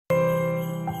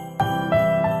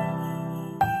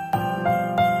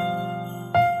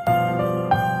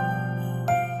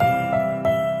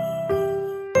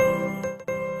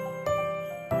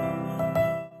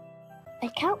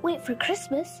wait for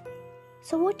Christmas.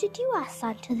 So what did you ask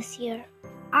Santa this year?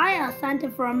 I asked Santa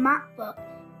for a MacBook,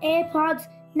 AirPods,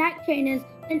 neck trainers,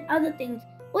 and other things.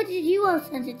 What did you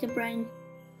ask Santa to bring?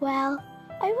 Well,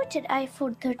 I wanted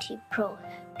iPhone 13 Pro,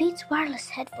 Beats wireless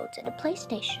headphones, and a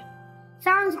PlayStation.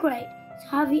 Sounds great. So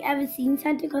have you ever seen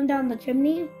Santa come down the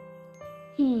chimney?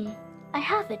 I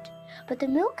haven't, but the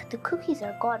milk and the cookies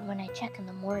are gone when I check in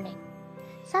the morning.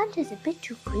 Santa's a bit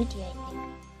too greedy, I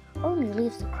think. Only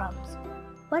leaves the crumbs.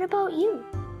 What about you?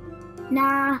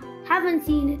 Nah, haven't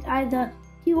seen it either.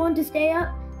 Do you want to stay up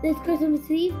this Christmas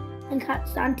Eve and catch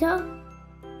Santa?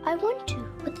 I want to,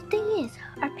 but the thing is,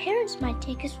 our parents might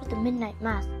take us for the midnight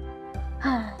mass.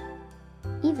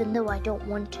 Even though I don't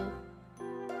want to.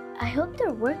 I hope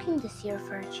they're working this year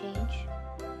for a change.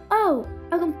 Oh,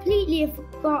 I completely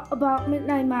forgot about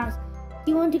midnight mass.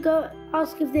 Do you want to go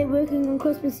ask if they're working on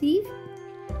Christmas Eve?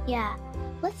 Yeah,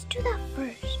 let's do that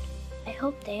first. I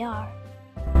hope they are.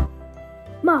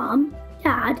 Mom,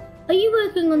 Dad, are you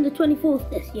working on the 24th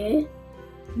this year?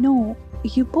 No,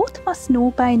 you both must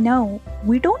know by now,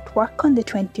 we don't work on the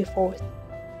 24th.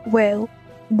 Well,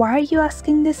 why are you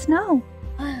asking this now?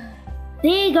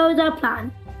 There goes our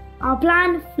plan. Our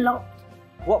plan flopped.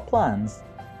 What plans?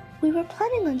 We were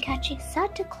planning on catching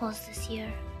Santa Claus this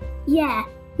year. Yeah,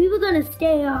 we were going to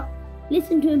stay up,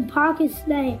 listen to him park his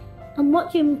sleigh, and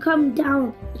watch him come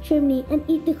down the chimney and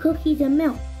eat the cookies and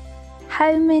milk.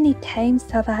 How many times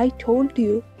have I told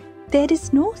you? There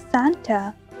is no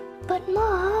Santa. But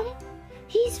Mom,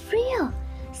 he's real.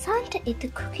 Santa ate the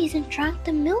cookies and drank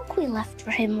the milk we left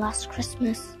for him last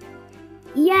Christmas.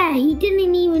 Yeah, he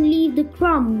didn't even leave the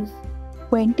crumbs.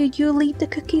 When did you leave the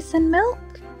cookies and milk?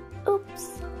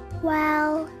 Oops.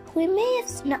 Well, we may have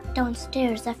snuck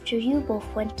downstairs after you both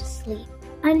went to sleep.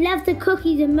 And left the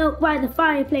cookies and milk by the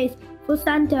fireplace for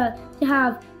Santa to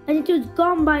have, and it was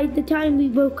gone by the time we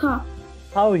woke up.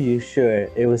 How are you sure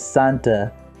it was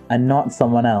Santa and not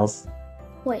someone else?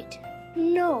 Wait,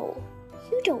 no,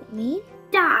 you don't mean?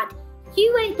 Dad,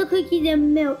 you ate the cookies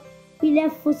and milk we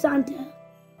left for Santa.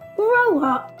 Grow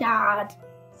up, Dad.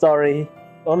 Sorry,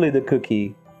 only the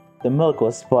cookie. The milk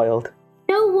was spoiled.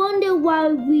 No wonder why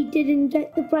we didn't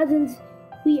get the presents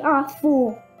we asked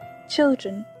for.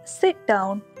 Children, sit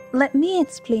down. Let me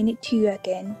explain it to you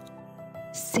again.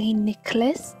 Saint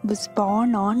Nicholas was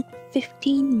born on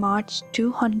 15 March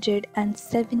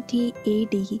 270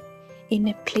 AD in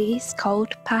a place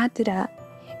called Padra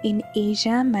in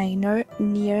Asia Minor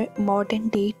near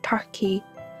modern-day Turkey.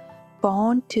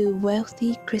 Born to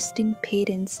wealthy Christian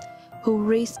parents who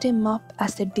raised him up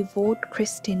as a devout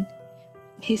Christian,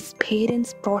 his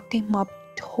parents brought him up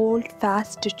to hold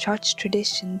fast to church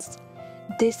traditions.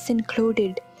 This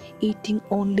included eating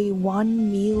only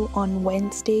one meal on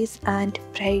Wednesdays and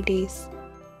Fridays.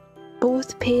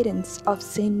 Both parents of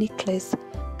Saint Nicholas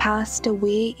passed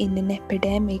away in an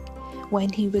epidemic when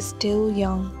he was still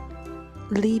young,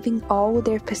 leaving all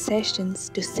their possessions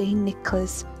to Saint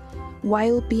Nicholas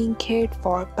while being cared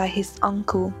for by his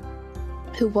uncle,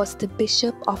 who was the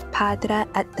bishop of Padra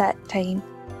at that time.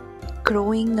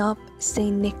 Growing up,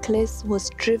 Saint Nicholas was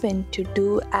driven to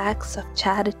do acts of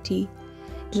charity,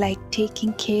 like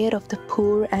taking care of the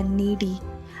poor and needy,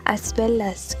 as well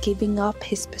as giving up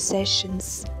his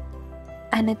possessions.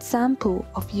 An example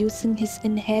of using his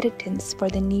inheritance for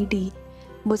the needy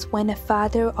was when a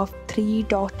father of 3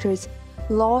 daughters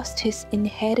lost his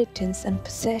inheritance and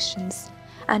possessions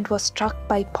and was struck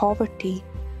by poverty,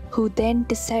 who then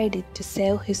decided to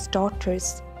sell his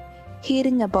daughters.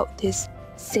 Hearing about this,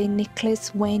 Saint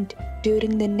Nicholas went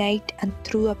during the night and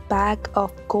threw a bag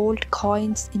of gold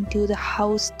coins into the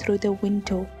house through the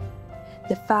window.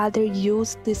 The father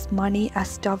used this money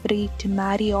as dowry to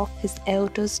marry off his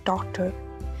eldest daughter.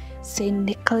 Saint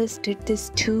Nicholas did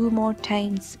this 2 more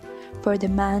times for the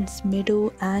man's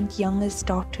middle and youngest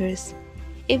daughters.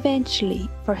 Eventually,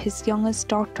 for his youngest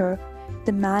daughter,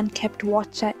 the man kept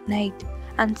watch at night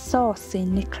and saw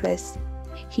Saint Nicholas.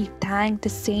 He thanked the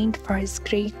saint for his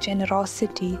great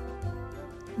generosity.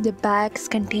 The bags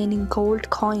containing gold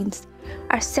coins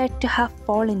are said to have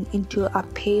fallen into a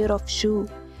pair of shoes,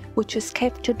 which was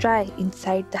kept to dry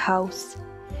inside the house.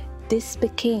 This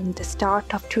became the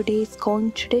start of today's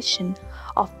going tradition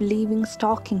of leaving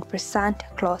stocking for Santa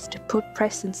Claus to put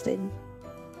presents in.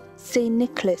 Saint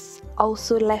Nicholas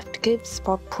also left gifts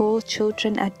for poor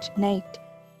children at night,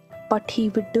 but he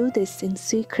would do this in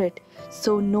secret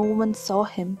so no one saw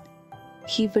him.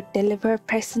 He would deliver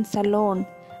presents alone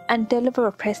and deliver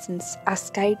presents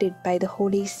as guided by the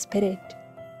Holy Spirit.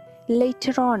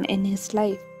 Later on in his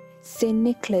life, Saint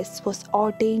Nicholas was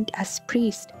ordained as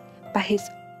priest by his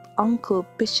uncle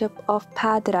Bishop of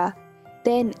Padra,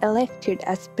 then elected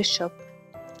as bishop.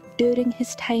 during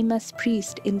his time as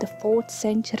priest in the 4th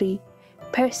century,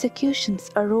 persecutions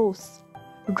arose.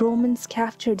 Romans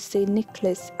captured St.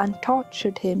 Nicholas and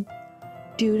tortured him.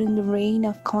 During the reign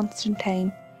of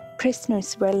Constantine,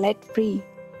 prisoners were let free,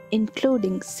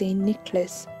 including St.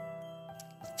 Nicholas.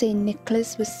 St.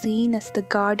 Nicholas was seen as the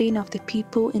guardian of the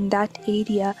people in that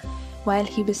area while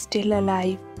he was still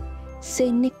alive.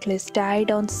 St. Nicholas died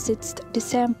on 6th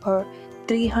December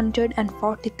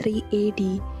 343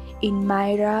 AD in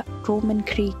Myra, Roman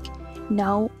Creek,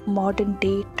 now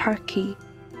modern-day Turkey.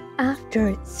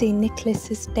 After St.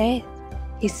 Nicholas's death,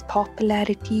 his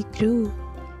popularity grew.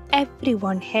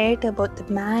 Everyone heard about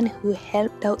the man who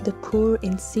helped out the poor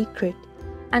in secret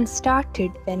and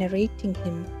started venerating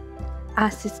him.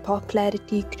 As his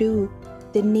popularity grew,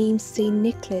 the name St.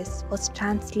 Nicholas was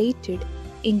translated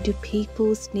into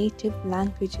people's native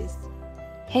languages.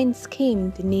 Hence came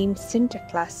the name Santa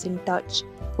Claus in Dutch,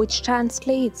 which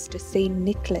translates to St.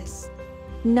 Nicholas.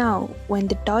 Now, when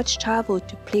the Dutch traveled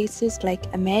to places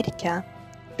like America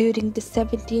during the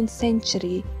 17th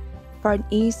century, for an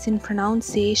ease in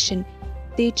pronunciation,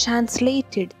 they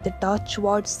translated the Dutch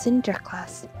word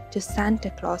Sinterklaas to Santa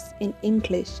Claus in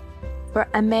English for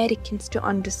Americans to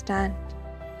understand,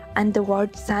 and the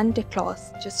word Santa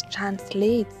Claus just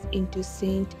translates into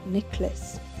Saint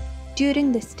Nicholas.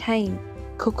 During this time,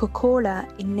 Coca-Cola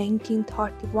in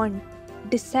 1931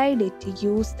 decided to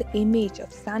use the image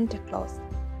of Santa Claus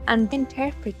and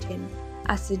interpret him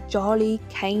as a jolly,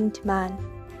 kind man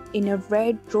in a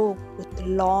red robe with a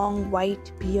long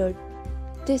white beard.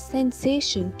 This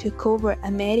sensation took over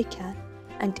America,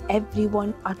 and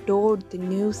everyone adored the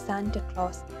new Santa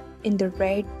Claus in the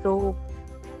red robe.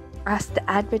 As the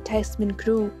advertisement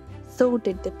grew, so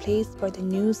did the place for the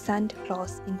new Santa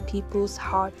Claus in people's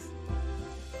hearts.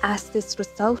 As this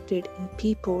resulted in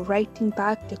people writing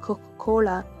back to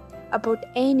Coca-Cola about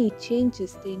any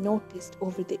changes they noticed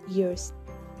over the years.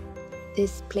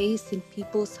 This place in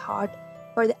people's heart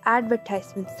for the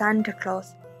advertisement Santa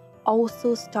Claus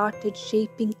also started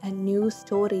shaping a new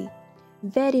story,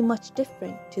 very much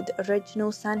different to the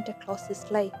original Santa Claus's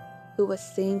life, who was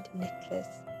Saint Nicholas.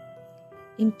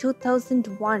 In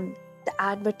 2001, the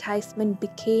advertisement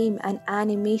became an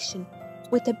animation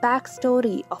with a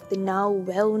backstory of the now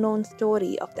well-known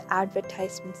story of the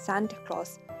advertisement. Santa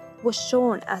Claus was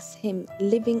shown as him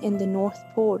living in the North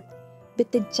Pole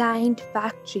with a giant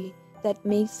factory that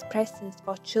makes presents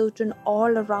for children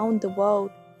all around the world,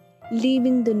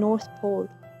 leaving the North Pole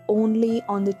only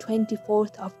on the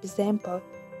 24th of December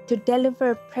to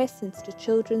deliver presents to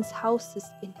children's houses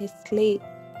in his sleigh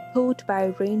pulled by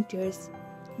reindeers,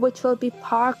 which will be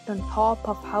parked on top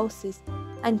of houses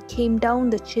and came down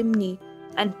the chimney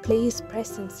and place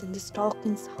presents in the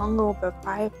stockings hung over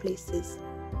fireplaces.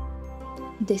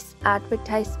 This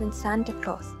advertisement Santa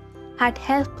Claus had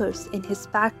helpers in his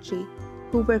factory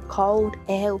who were called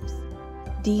elves.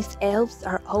 These elves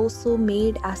are also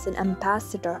made as an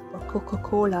ambassador for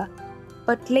Coca-Cola,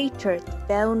 but later the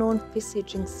well-known fizzy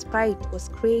drink Sprite was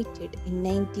created in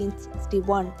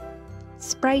 1961.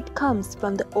 Sprite comes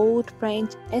from the Old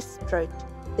French esprit,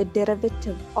 the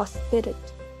derivative of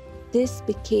spirit. This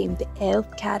became the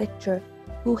elf character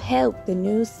who helped the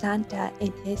new Santa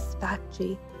in his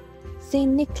factory.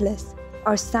 Saint Nicholas,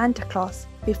 or Santa Claus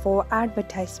before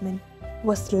advertisement,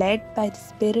 was led by the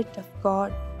Spirit of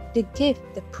God to give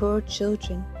the poor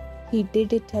children. He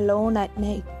did it alone at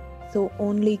night, so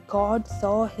only God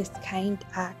saw his kind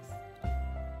acts.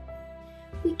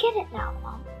 We get it now,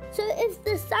 Mom. So if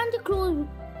the Santa Claus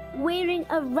wearing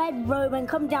a red robe and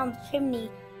come down the chimney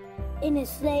in his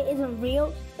sleigh isn't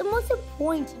real, then what's the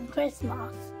point in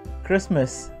Christmas?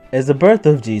 Christmas is the birth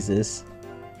of Jesus,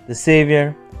 the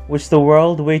Savior which the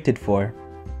world waited for.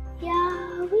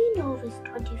 Yeah, we know it was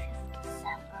 25th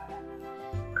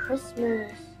December.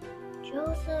 Christmas,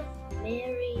 Joseph,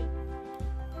 Mary,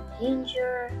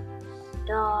 manger,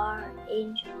 star,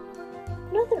 angel,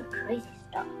 and other crazy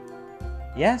stuff.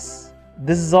 Yes,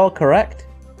 this is all correct,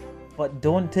 but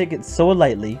don't take it so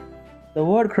lightly. The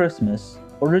word Christmas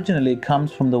originally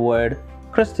comes from the word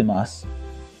Christimas,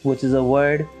 which is a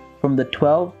word from the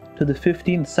 12th to the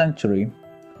 15th century.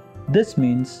 This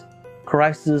means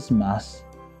Christ's Mass.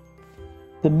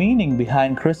 The meaning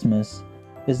behind Christmas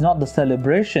is not the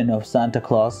celebration of Santa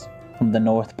Claus from the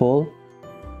North Pole,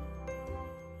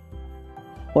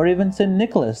 or even St.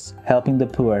 Nicholas helping the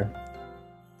poor.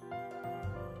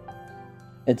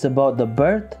 It's about the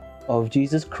birth of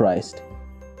Jesus Christ.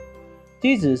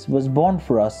 Jesus was born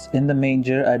for us in the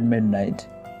manger at midnight,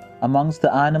 amongst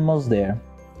the animals there,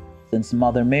 since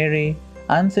Mother Mary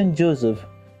and St. Joseph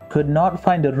could not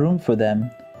find a room for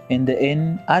them in the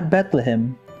inn at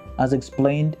Bethlehem, as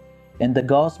explained in the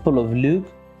Gospel of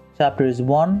Luke, chapters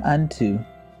 1 and 2.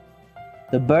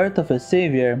 The birth of a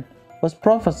Savior was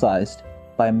prophesied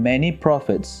by many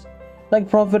prophets, like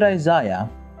Prophet Isaiah.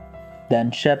 Then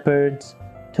shepherds,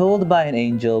 told by an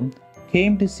angel,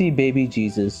 came to see baby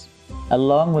Jesus,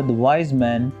 along with the wise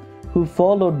men who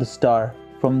followed the star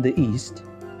from the east.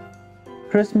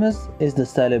 Christmas is the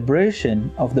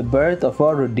celebration of the birth of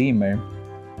our Redeemer,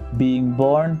 being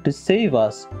born to save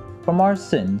us from our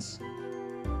sins.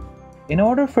 In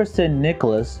order for St.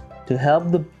 Nicholas to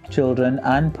help the children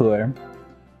and poor,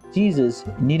 Jesus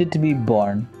needed to be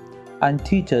born and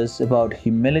teach us about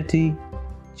humility,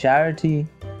 charity,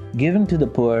 giving to the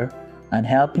poor, and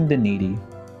helping the needy.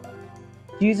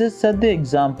 Jesus set the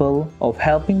example of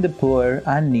helping the poor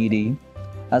and needy,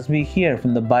 as we hear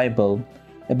from the Bible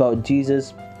about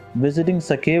Jesus visiting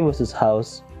Zacchaeus'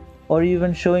 house or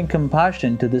even showing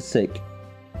compassion to the sick.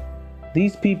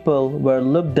 These people were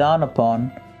looked down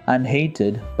upon and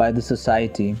hated by the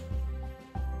society.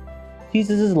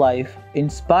 Jesus' life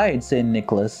inspired St.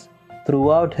 Nicholas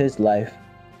throughout his life,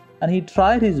 and he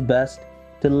tried his best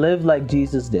to live like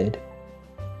Jesus did.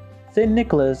 St.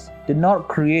 Nicholas did not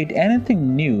create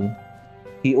anything new,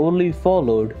 he only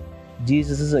followed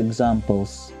Jesus'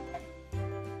 examples.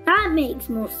 That makes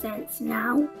more sense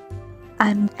now.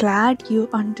 I'm glad you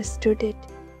understood it.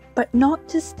 But not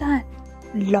just that,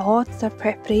 lots of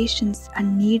preparations are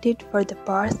needed for the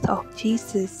birth of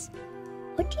Jesus.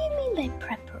 What do you mean by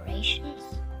preparations?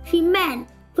 She meant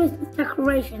Christmas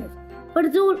decorations, but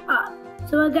it's all up,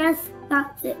 so I guess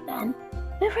that's it then.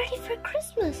 We're ready for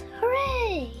Christmas!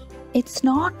 Hooray! It's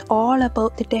not all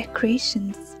about the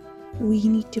decorations. We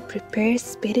need to prepare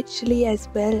spiritually as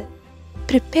well.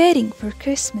 Preparing for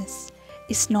Christmas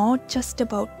is not just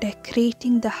about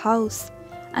decorating the house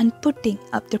and putting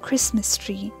up the Christmas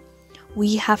tree.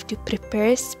 We have to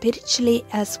prepare spiritually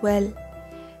as well.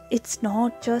 It's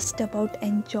not just about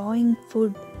enjoying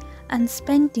food and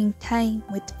spending time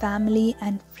with family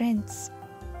and friends.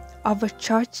 Our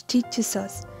church teaches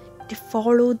us to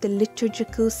follow the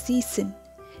liturgical season,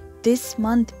 this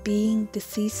month being the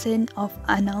season of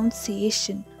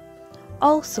Annunciation,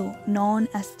 also known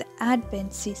as the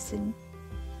Advent season.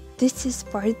 This is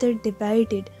further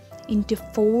divided into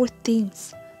 4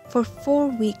 themes for 4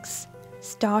 weeks,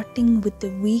 starting with the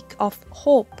week of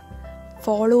hope,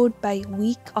 followed by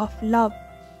week of love,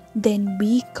 then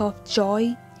week of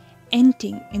joy,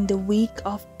 ending in the week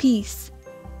of peace.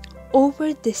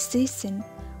 Over this season,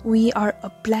 we are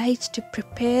obliged to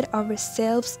prepare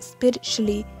ourselves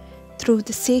spiritually through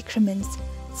the sacraments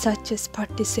such as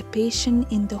participation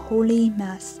in the Holy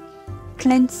Mass,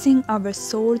 cleansing our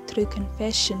soul through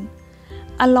confession,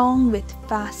 along with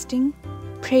fasting,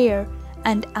 prayer,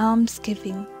 and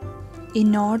almsgiving.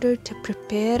 In order to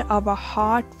prepare our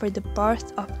heart for the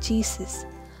birth of Jesus,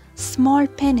 small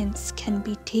penance can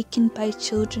be taken by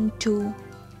children too.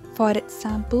 For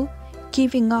example,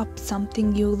 giving up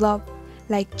something you love,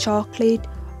 like chocolate,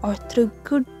 or through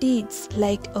good deeds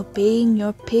like obeying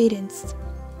your parents.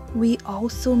 We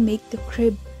also make the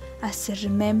crib as a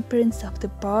remembrance of the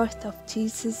birth of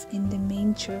Jesus in the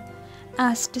manger,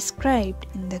 as described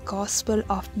in the Gospel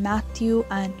of Matthew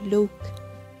and Luke.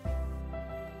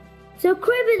 So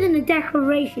crib isn't a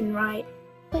decoration, right?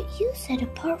 But you said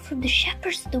apart from the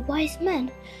shepherds and the wise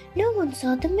men, no one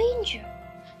saw the manger.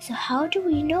 So how do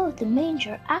we know if the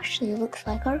manger actually looks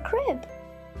like our crib?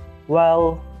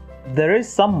 Well, there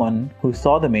is someone who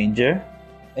saw the manger.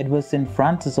 It was St.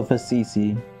 Francis of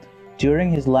Assisi.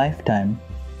 During his lifetime,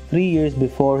 3 years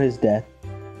before his death,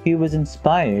 he was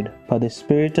inspired by the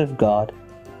Spirit of God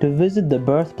to visit the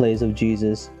birthplace of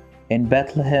Jesus in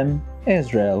Bethlehem,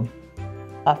 Israel.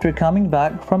 After coming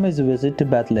back from his visit to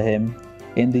Bethlehem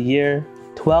in the year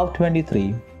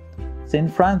 1223,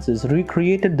 St. Francis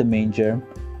recreated the manger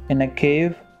in a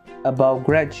cave above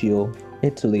Greccio,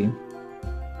 Italy.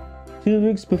 2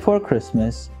 weeks before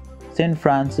Christmas, St.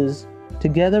 Francis,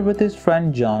 together with his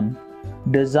friend John,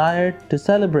 desired to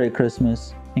celebrate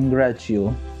Christmas in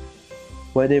Greccio,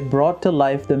 where they brought to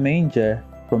life the manger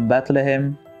from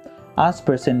Bethlehem as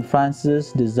per St.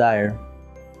 Francis' desire,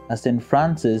 as St.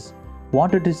 Francis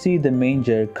wanted to see the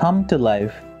manger come to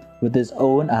life with his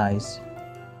own eyes.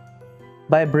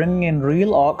 By bringing in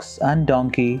real ox and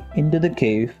donkey into the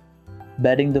cave,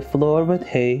 bedding the floor with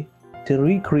hay to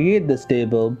recreate the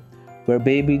stable where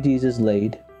baby Jesus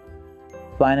laid.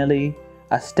 Finally,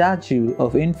 a statue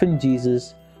of infant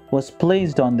Jesus was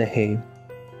placed on the hay.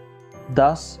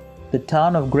 Thus, the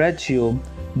town of Greccio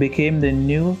became the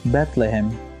new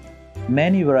Bethlehem.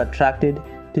 Many were attracted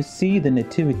to see the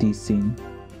nativity scene.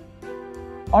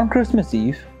 On Christmas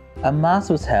Eve, a mass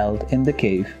was held in the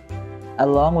cave,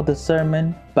 along with a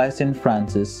sermon by St.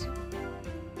 Francis.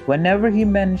 Whenever he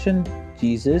mentioned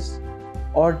Jesus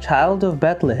or child of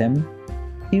Bethlehem,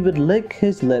 he would lick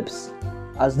his lips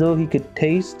as though he could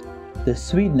taste the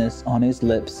sweetness on his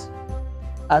lips.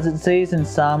 As it says in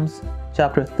Psalms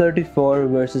chapter 34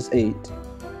 verses 8,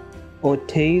 "O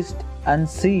taste and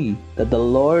see that the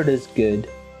Lord is good."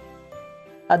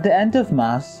 At the end of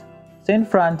Mass, St.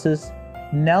 Francis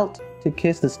knelt to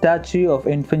kiss the statue of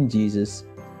infant Jesus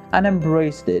and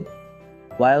embraced it.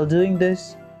 While doing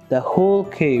this, the whole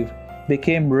cave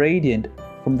became radiant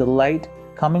from the light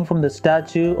coming from the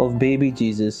statue of baby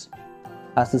Jesus,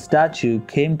 as the statue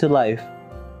came to life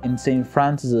in St.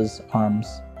 Francis's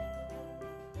arms.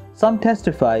 Some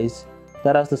testifies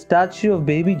that as the statue of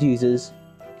baby Jesus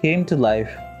came to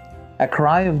life, a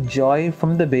cry of joy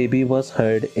from the baby was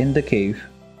heard in the cave,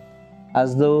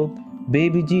 as though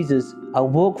baby Jesus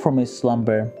awoke from his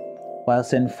slumber while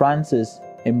St. Francis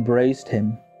embraced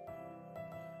him.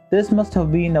 This must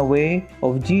have been a way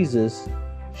of Jesus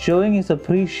showing his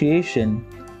appreciation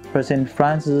for St.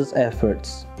 Francis's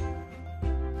efforts.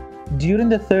 During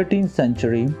the 13th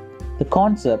century, the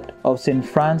concept of St.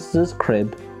 Francis's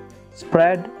crib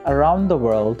spread around the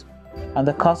world, and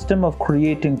the custom of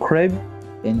creating crib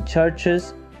in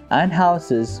churches and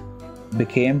houses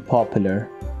became popular.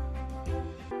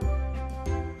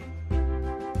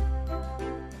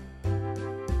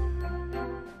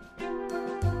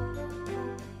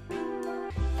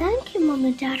 Thank you, Mom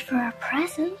and Dad, for our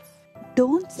presents.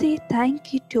 Don't say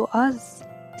thank you to us.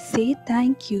 Say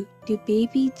thank you to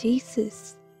baby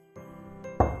Jesus.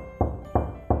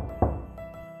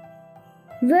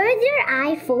 Where's your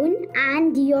iPhone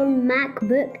and your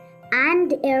MacBook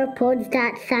and AirPods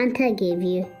that Santa gave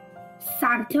you?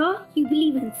 Santa? You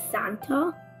believe in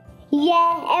Santa?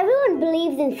 Yeah, everyone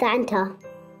believes in Santa.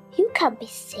 You can't be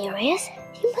serious.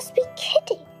 You must be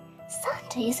kidding.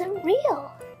 Santa isn't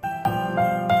real.